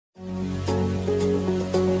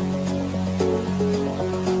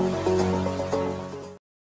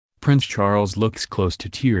Prince Charles looks close to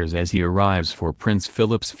tears as he arrives for Prince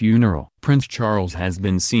Philip's funeral. Prince Charles has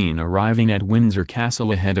been seen arriving at Windsor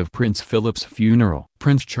Castle ahead of Prince Philip's funeral.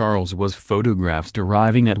 Prince Charles was photographed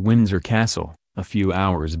arriving at Windsor Castle a few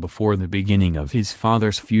hours before the beginning of his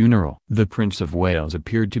father's funeral. The Prince of Wales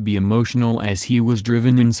appeared to be emotional as he was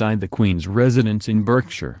driven inside the Queen's residence in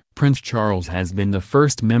Berkshire. Prince Charles has been the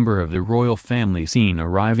first member of the royal family seen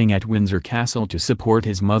arriving at Windsor Castle to support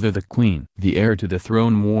his mother the Queen. The heir to the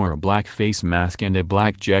throne wore a black face mask and a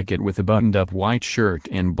black jacket with a buttoned-up white shirt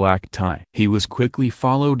and black tie. He was quickly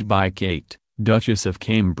followed by Kate, Duchess of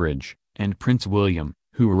Cambridge, and Prince William,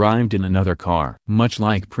 who arrived in another car. Much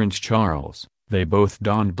like Prince Charles, they both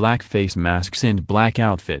donned black face masks and black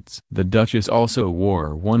outfits. The Duchess also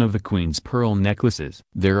wore one of the Queen's pearl necklaces.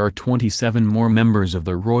 There are 27 more members of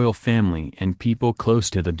the royal family and people close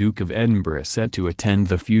to the Duke of Edinburgh set to attend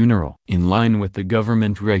the funeral. In line with the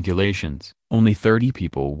government regulations, only 30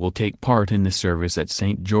 people will take part in the service at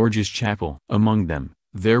St. George's Chapel. Among them,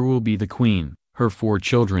 there will be the Queen, her 4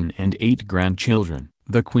 children and 8 grandchildren.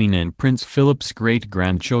 The Queen and Prince Philip's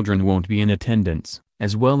great-grandchildren won't be in attendance,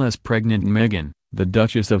 as well as pregnant Meghan, the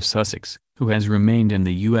Duchess of Sussex, who has remained in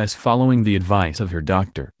the U.S. following the advice of her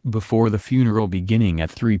doctor. Before the funeral beginning at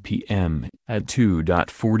 3 p.m., at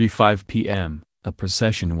 2:45 p.m., a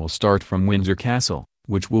procession will start from Windsor Castle,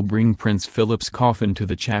 which will bring Prince Philip's coffin to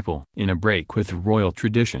the chapel. In a break with royal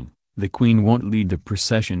tradition, the Queen won't lead the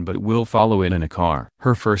procession but will follow it in a car.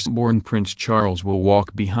 Her firstborn Prince Charles will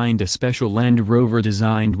walk behind a special Land Rover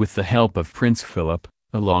designed with the help of Prince Philip,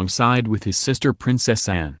 alongside with his sister Princess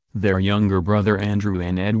Anne. Their younger brother Andrew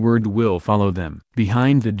and Edward will follow them.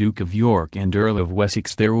 Behind the Duke of York and Earl of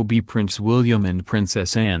Wessex there will be Prince William and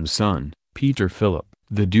Princess Anne's son, Peter Philip.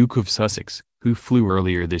 The Duke of Sussex, who flew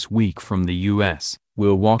earlier this week from the U.S.,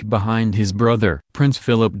 will walk behind his brother. Prince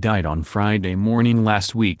Philip died on Friday morning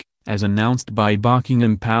last week, as announced by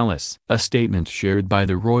Buckingham Palace. A statement shared by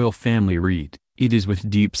the royal family read, "It is with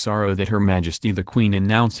deep sorrow that Her Majesty the Queen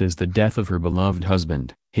announces the death of her beloved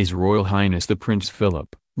husband, His Royal Highness the Prince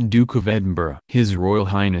Philip, Duke of Edinburgh." His Royal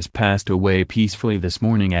Highness passed away peacefully this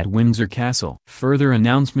morning at Windsor Castle. Further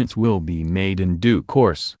announcements will be made in due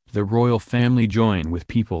course. The royal family join with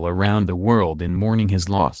people around the world in mourning his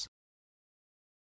loss.